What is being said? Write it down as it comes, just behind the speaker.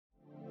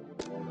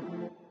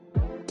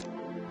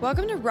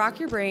Welcome to Rock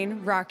Your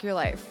Brain, Rock Your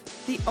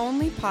Life, the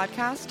only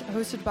podcast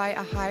hosted by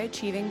a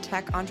high-achieving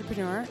tech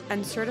entrepreneur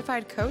and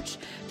certified coach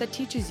that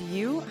teaches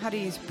you how to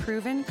use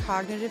proven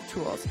cognitive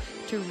tools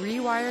to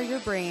rewire your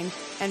brain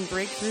and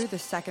break through the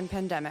second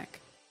pandemic,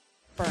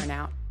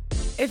 burnout.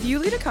 If you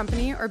lead a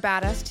company or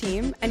badass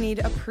team and need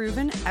a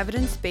proven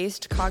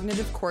evidence-based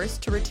cognitive course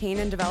to retain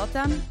and develop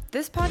them,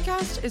 this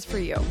podcast is for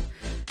you.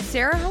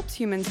 Sarah helps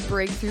humans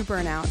break through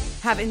burnout,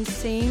 have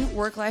insane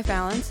work-life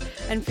balance,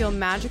 and feel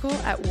magical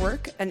at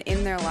work and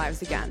in their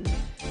lives again.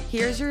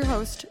 Here's your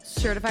host,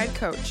 certified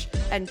coach,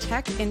 and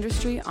tech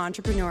industry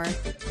entrepreneur,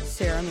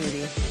 Sarah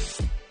Moody.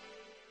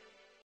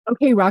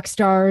 Okay, rock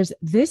stars,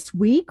 this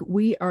week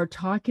we are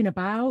talking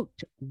about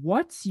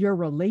what's your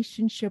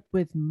relationship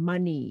with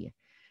money?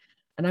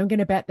 And I'm going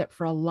to bet that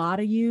for a lot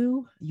of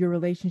you, your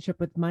relationship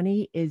with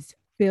money is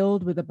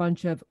filled with a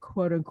bunch of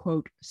quote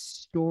unquote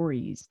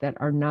stories that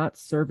are not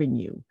serving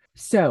you.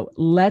 So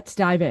let's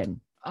dive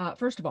in.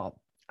 First of all,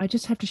 I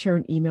just have to share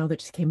an email that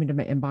just came into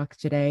my inbox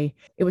today.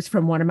 It was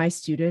from one of my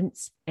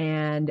students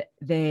and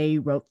they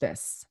wrote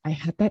this. I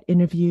had that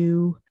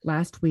interview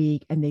last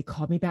week and they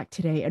called me back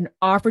today and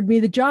offered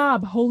me the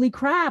job. Holy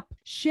crap.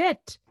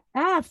 Shit.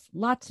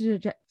 Lots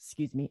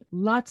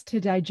to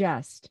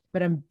digest,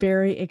 but I'm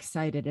very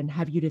excited and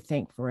have you to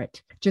thank for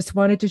it. Just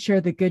wanted to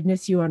share the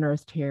goodness you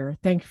unearthed here.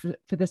 Thanks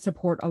for the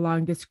support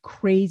along this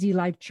crazy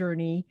life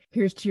journey.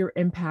 Here's to your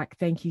impact.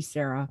 Thank you,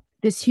 Sarah.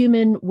 This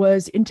human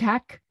was in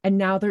tech and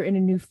now they're in a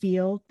new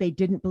field. They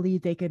didn't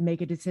believe they could make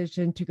a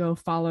decision to go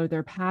follow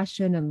their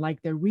passion and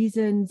like their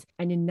reasons.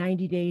 And in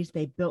 90 days,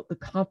 they built the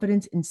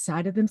confidence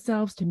inside of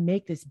themselves to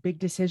make this big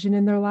decision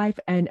in their life.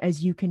 And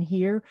as you can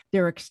hear,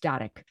 they're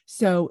ecstatic.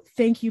 So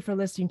thank you for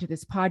listening to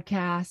this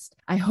podcast.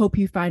 I hope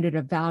you find it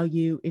of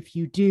value. If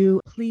you do,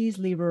 please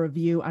leave a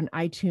review on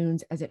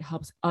iTunes as it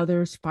helps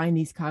others find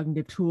these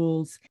cognitive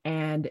tools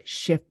and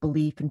shift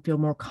belief and feel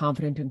more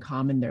confident and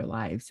calm in their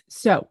lives.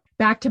 So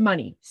back to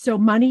money. So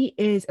money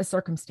is a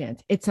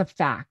circumstance. It's a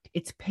fact.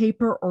 It's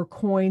paper or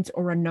coins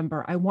or a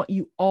number. I want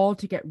you all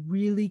to get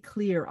really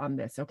clear on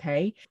this,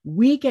 okay?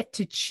 We get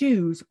to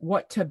choose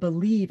what to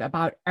believe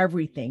about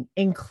everything,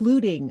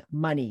 including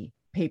money,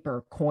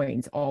 paper,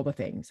 coins, all the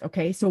things,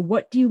 okay? So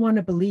what do you want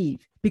to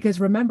believe? Because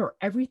remember,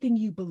 everything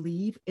you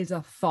believe is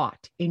a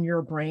thought in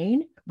your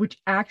brain, which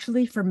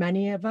actually for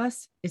many of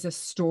us is a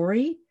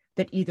story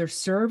that either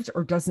serves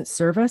or doesn't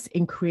serve us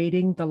in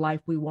creating the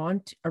life we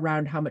want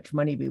around how much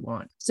money we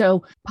want.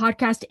 So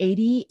podcast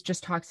 80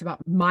 just talks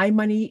about my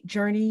money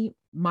journey,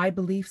 my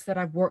beliefs that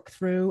I've worked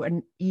through,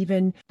 and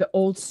even the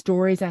old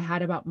stories I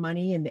had about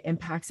money and the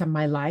impacts on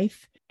my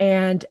life.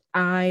 And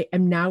I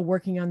am now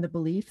working on the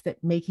belief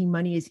that making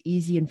money is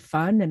easy and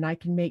fun, and I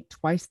can make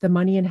twice the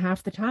money in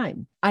half the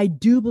time. I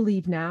do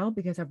believe now,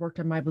 because I've worked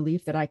on my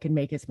belief, that I can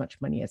make as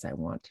much money as I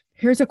want.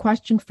 Here's a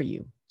question for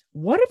you.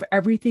 What if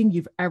everything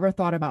you've ever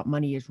thought about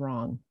money is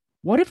wrong?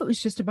 What if it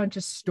was just a bunch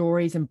of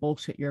stories and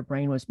bullshit your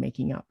brain was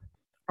making up?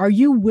 Are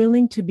you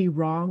willing to be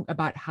wrong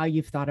about how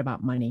you've thought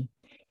about money?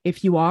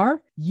 If you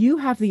are, you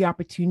have the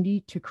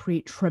opportunity to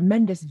create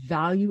tremendous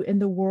value in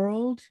the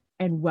world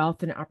and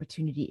wealth and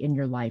opportunity in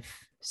your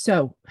life.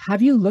 So,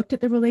 have you looked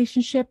at the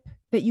relationship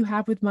that you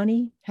have with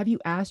money? Have you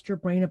asked your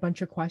brain a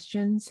bunch of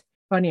questions?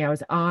 Funny, I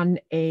was on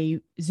a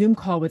Zoom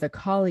call with a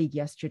colleague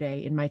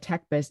yesterday in my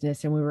tech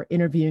business, and we were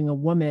interviewing a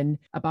woman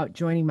about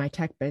joining my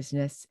tech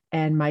business.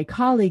 And my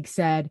colleague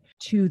said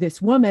to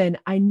this woman,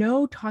 I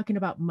know talking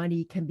about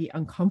money can be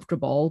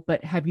uncomfortable,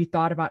 but have you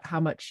thought about how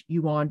much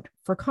you want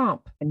for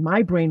comp? And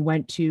my brain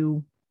went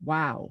to,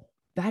 wow,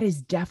 that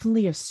is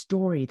definitely a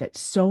story that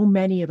so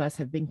many of us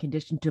have been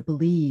conditioned to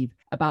believe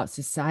about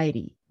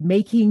society.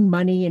 Making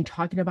money and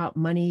talking about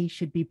money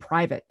should be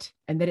private,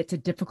 and that it's a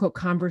difficult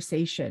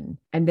conversation,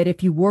 and that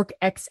if you work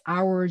X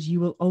hours, you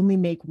will only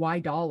make Y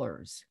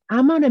dollars.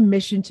 I'm on a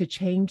mission to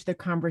change the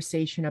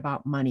conversation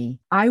about money.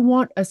 I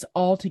want us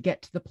all to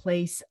get to the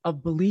place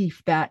of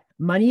belief that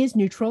money is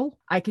neutral.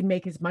 I can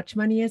make as much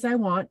money as I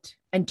want,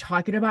 and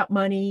talking about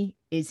money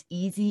is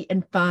easy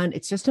and fun.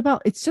 It's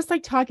just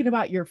like talking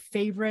about your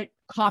favorite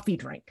coffee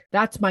drink.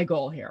 That's my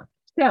goal here.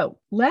 So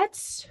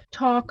let's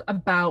talk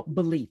about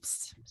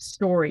beliefs,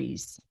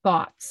 stories,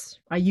 thoughts.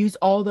 I use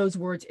all those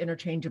words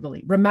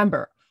interchangeably.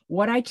 Remember,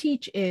 what I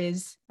teach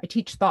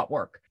thought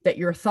work, that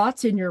your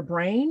thoughts in your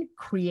brain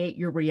create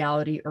your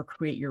reality or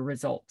create your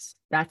results.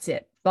 That's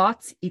it.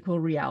 Thoughts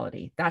equal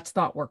reality. That's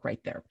thought work right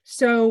there.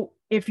 So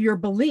if your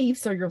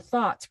beliefs or your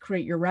thoughts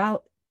create your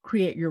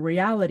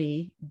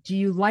reality, do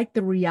you like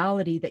the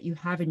reality that you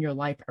have in your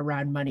life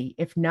around money?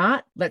 If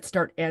not, let's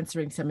start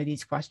answering some of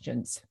these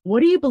questions. What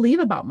do you believe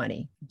about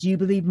money? Do you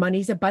believe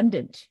money's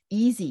abundant,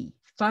 easy,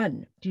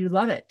 fun? Do you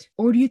love it?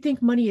 Or do you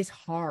think money is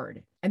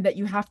hard? and that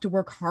you have to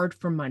work hard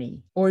for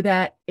money, or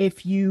that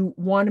if you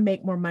want to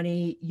make more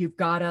money, you've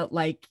got to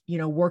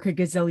work a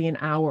gazillion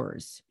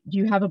hours? Do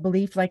you have a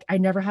belief like, I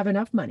never have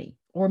enough money?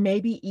 Or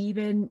maybe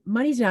even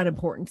money's not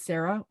important,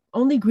 Sarah.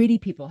 Only greedy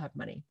people have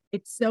money.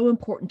 It's so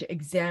important to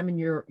examine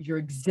your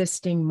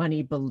existing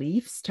money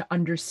beliefs to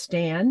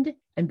understand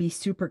and be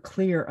super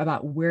clear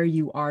about where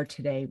you are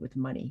today with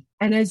money.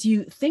 And as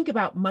you think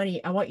about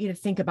money, I want you to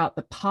think about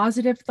the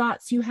positive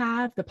thoughts you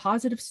have, the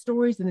positive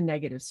stories and the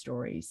negative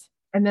stories.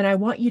 And then I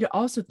want you to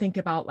also think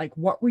about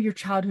what were your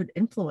childhood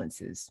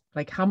influences?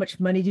 Like, how much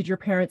money did your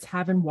parents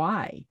have and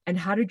why? And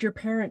how did your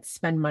parents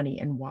spend money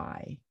and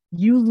why?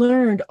 You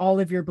learned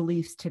all of your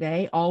beliefs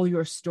today, all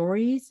your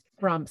stories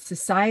from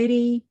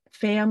society,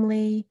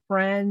 family,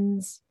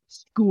 friends,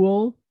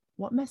 school.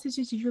 What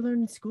messages did you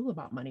learn in school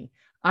about money?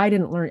 I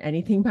didn't learn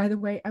anything, by the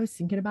way. I was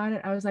thinking about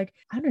it. I was like,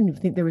 I don't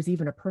even think there was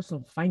even a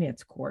personal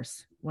finance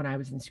course when I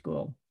was in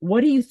school.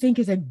 What do you think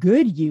is a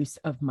good use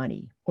of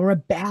money or a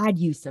bad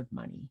use of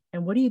money?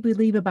 And what do you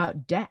believe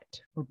about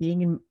debt or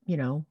being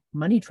in,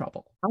 money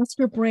trouble? Ask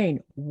your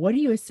brain, what do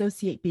you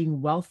associate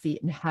being wealthy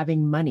and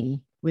having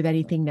money with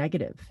anything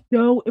negative?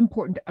 So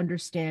important to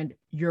understand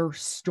your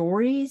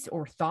stories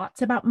or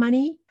thoughts about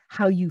money,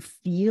 how you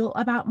feel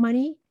about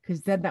money,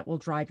 because then that will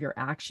drive your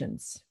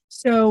actions.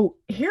 So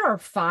here are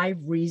 5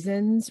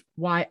 reasons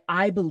why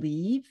I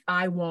believe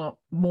I want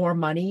more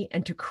money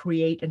and to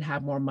create and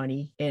have more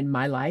money in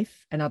my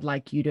life. And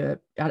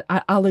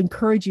I'll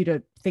encourage you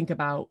to think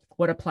about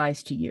what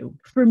applies to you.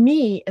 For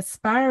me,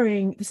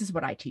 this is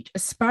what I teach,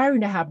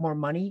 aspiring to have more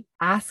money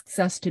asks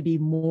us to be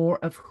more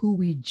of who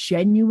we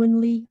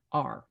genuinely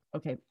are.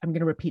 Okay, I'm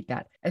going to repeat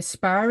that.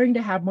 Aspiring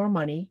to have more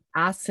money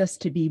asks us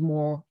to be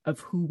more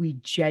of who we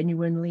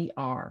genuinely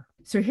are.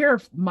 So here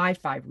are my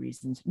 5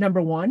 reasons.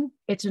 Number 1,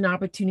 it's an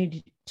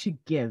opportunity to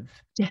give,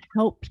 to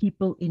help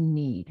people in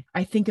need.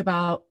 I think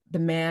about the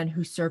man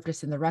who served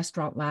us in the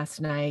restaurant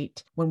last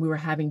night when we were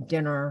having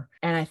dinner.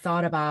 And I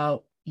thought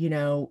about,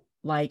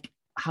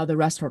 how the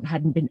restaurant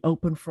hadn't been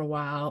open for a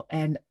while,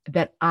 and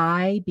that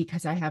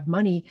because I have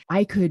money,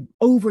 I could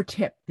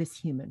overtip this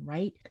human,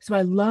 right? So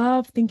I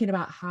love thinking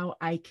about how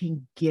I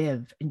can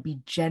give and be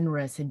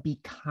generous and be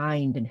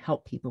kind and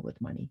help people with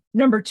money.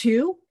 Number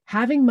 2,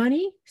 having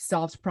money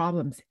solves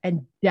problems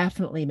and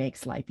definitely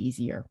makes life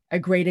easier. A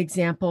great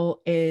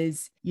example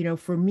is,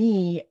 for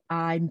me,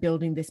 I'm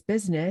building this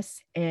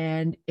business.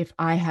 And if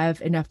I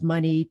have enough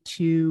money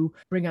to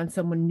bring on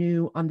someone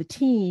new on the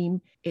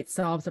team, it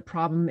solves a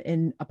problem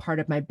in a part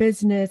of my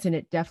business. And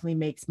it definitely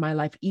makes my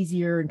life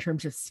easier in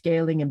terms of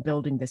scaling and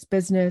building this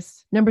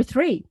business. Number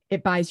 3,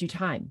 it buys you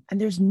time.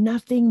 And there's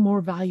nothing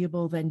more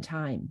valuable than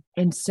time.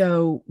 And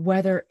so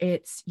whether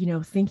it's,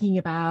 thinking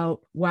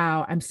about,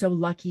 wow, I'm so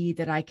lucky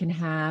that I can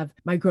have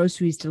my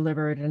groceries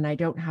delivered and I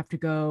don't have to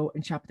go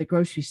and shop at the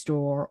grocery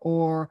store,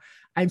 or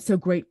I'm so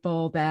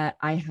grateful that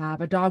I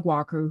have a dog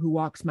walker who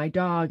walks my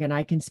dog and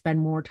I can spend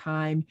more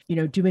time,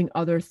 doing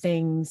other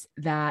things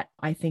that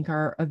I think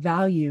are of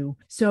value.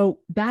 So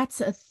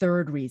that's a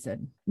 3rd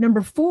reason.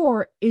 Number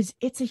 4 is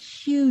it's a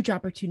huge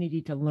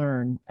opportunity to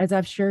learn. As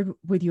I've shared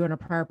with you on a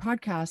prior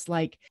podcast,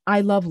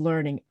 I love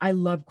learning, I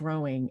love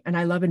growing, and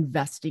I love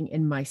investing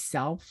in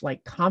myself.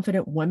 Like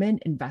confident women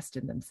invest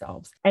in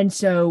themselves. And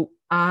so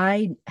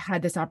I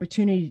had this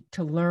opportunity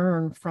to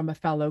learn from a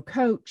fellow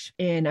coach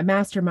in a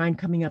mastermind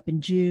coming up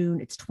in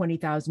June. It's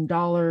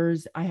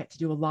 $20,000. I had to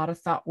do a lot of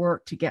thought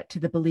work to get to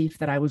the belief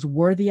that I was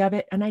worthy of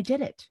it, and I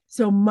did it.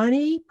 So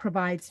money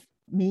provides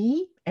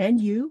me and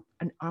you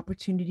an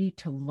opportunity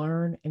to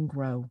learn and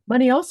grow.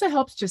 Money also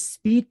helps just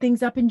speed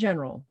things up in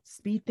general,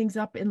 speed things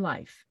up in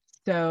life.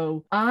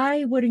 So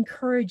I would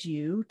encourage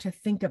you to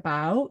think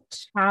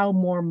about how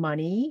more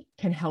money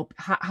can help,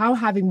 how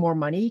having more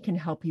money can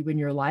help you in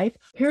your life.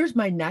 Here's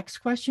my next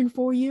question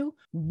for you.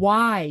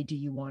 Why do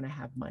you want to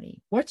have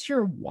money? What's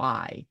your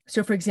why?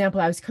 So for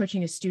example, I was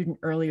coaching a student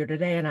earlier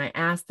today and I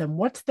asked them,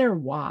 what's their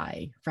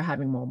why for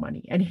having more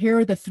money? And here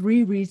are the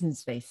 3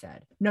 reasons they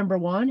said. Number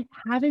 1,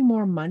 having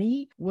more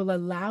money will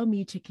allow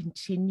me to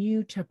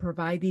continue to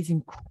provide these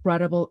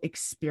incredible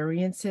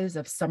experiences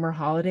of summer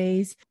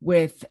holidays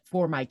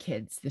for my kids.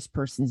 This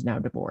person's now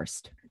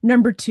divorced.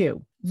 Number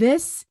 2,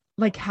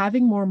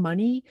 having more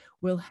money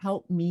will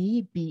help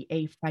me be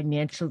a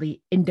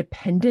financially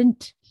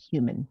independent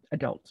human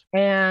adult.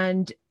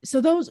 And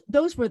so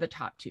those were the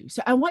top 2.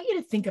 So I want you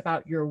to think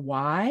about your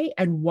why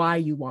and why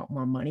you want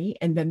more money.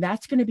 And then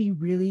that's going to be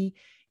really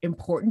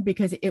important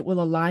because it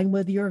will align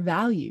with your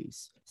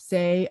values,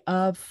 say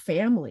of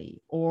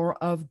family or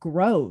of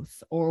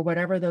growth or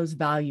whatever those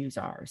values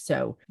are.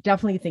 So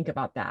definitely think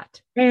about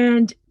that.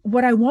 And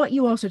what I want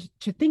you also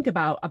to think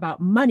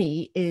about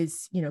money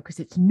is, because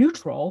it's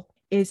neutral,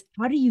 is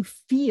how do you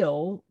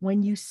feel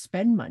when you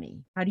spend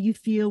money? How do you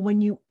feel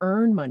when you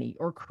earn money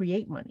or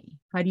create money?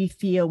 How do you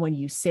feel when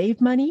you save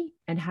money?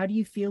 And how do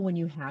you feel when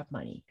you have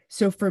money?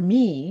 So for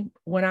me,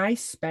 when I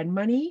spend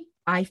money,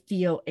 I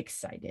feel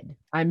excited.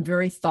 I'm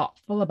very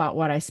thoughtful about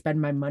what I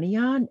spend my money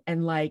on.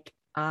 And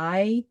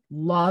I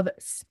love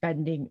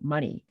spending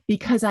money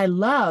because I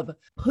love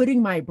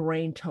putting my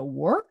brain to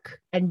work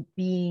and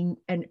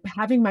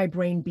having my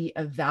brain be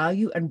of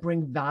value and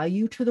bring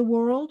value to the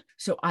world.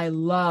 So I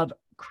love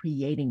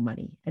creating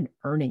money and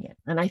earning it.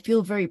 And I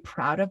feel very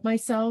proud of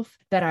myself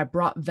that I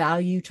brought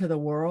value to the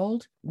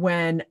world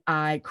when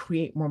I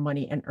create more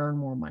money and earn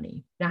more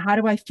money. Now, how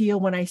do I feel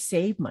when I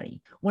save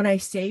money? When I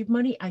save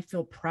money, I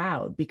feel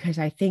proud because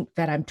I think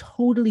that I'm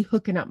totally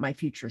hooking up my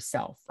future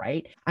self,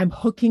 right? I'm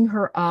hooking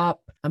her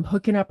up. I'm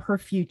hooking up her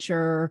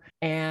future.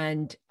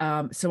 And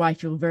so I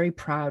feel very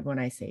proud when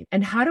I save.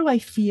 And how do I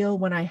feel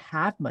when I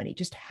have money,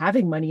 just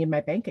having money in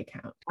my bank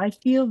account? I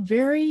feel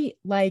very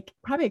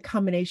probably a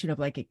combination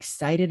of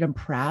excited and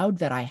proud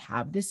that I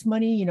have this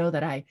money,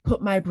 that I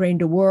put my brain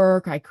to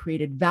work. I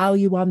created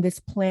value on this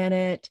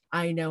planet.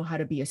 I know how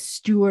to be a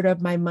steward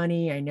of my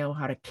money. I know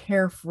how to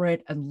care for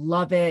it and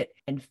love it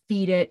and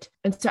feed it.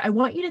 And so I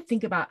want you to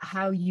think about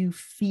how you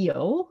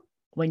feel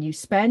when you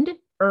spend,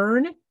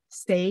 earn,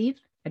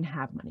 save, and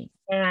have money.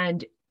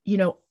 And,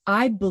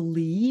 I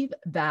believe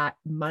that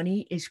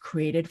money is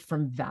created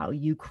from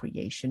value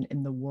creation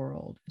in the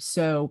world.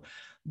 So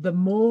the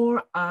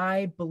more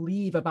I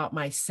believe about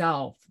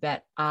myself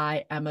that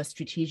I am a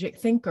strategic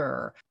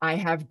thinker, I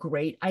have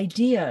great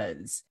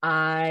ideas,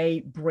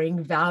 I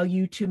bring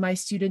value to my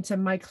students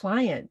and my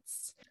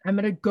clients. I'm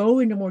going to go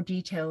into more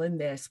detail in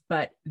this,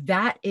 but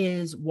that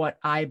is what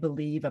I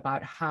believe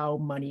about how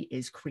money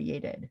is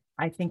created.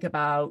 I think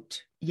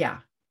about,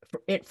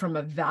 it from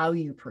a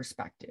value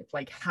perspective,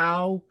 like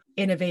how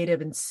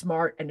innovative and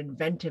smart and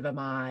inventive am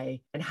I,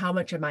 and how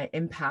much am I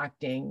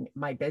impacting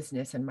my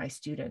business and my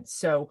students?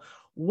 So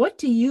what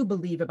do you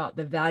believe about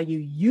the value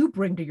you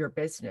bring to your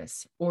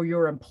business or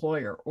your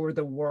employer or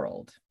the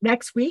world?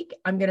 Next week,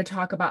 I'm going to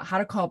talk about how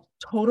to call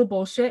total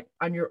bullshit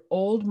on your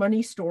old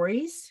money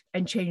stories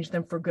and change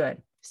them for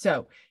good.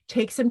 So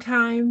take some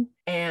time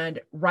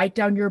and write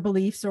down your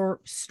beliefs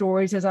or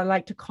stories, as I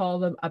like to call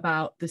them,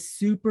 about the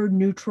super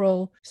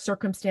neutral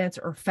circumstance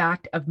or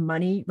fact of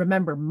money.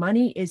 Remember,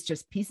 money is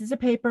just pieces of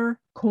paper,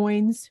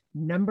 coins,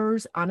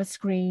 numbers on a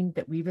screen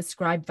that we've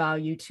ascribed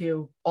value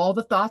to. All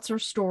the thoughts are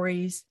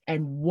stories,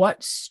 and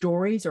what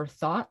stories or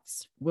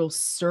thoughts will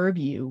serve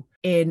you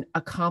in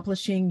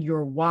accomplishing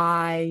your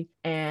why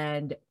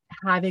and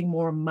having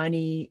more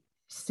money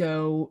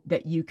so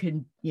that you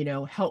can,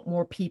 help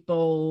more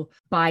people,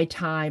 buy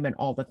time, and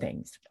all the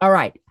things. All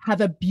right.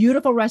 Have a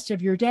beautiful rest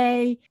of your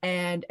day.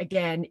 And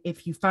again,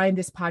 if you find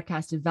this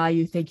podcast of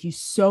value, thank you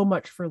so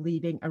much for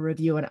leaving a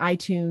review on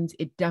iTunes.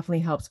 It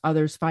definitely helps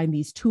others find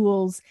these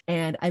tools.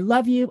 And I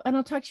love you, and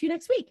I'll talk to you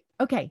next week.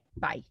 Okay.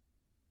 Bye.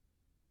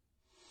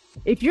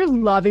 If you're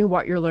loving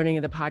what you're learning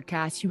in the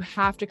podcast, you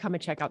have to come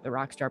and check out the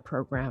Rockstar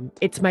program.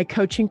 It's my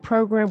coaching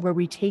program where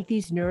we take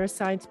these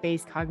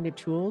neuroscience-based cognitive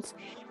tools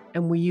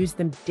and we use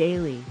them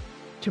daily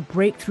to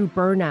break through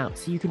burnout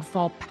so you can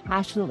fall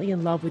passionately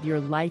in love with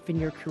your life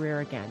and your career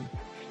again.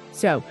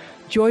 So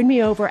join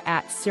me over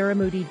at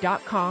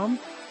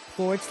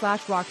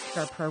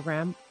sarahmoody.com/Rockstar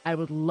program. I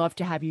would love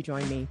to have you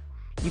join me.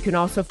 You can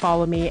also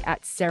follow me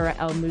at Sarah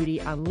L. Moody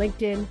on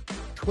LinkedIn,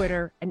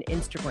 Twitter, and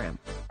Instagram.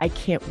 I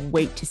can't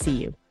wait to see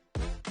you.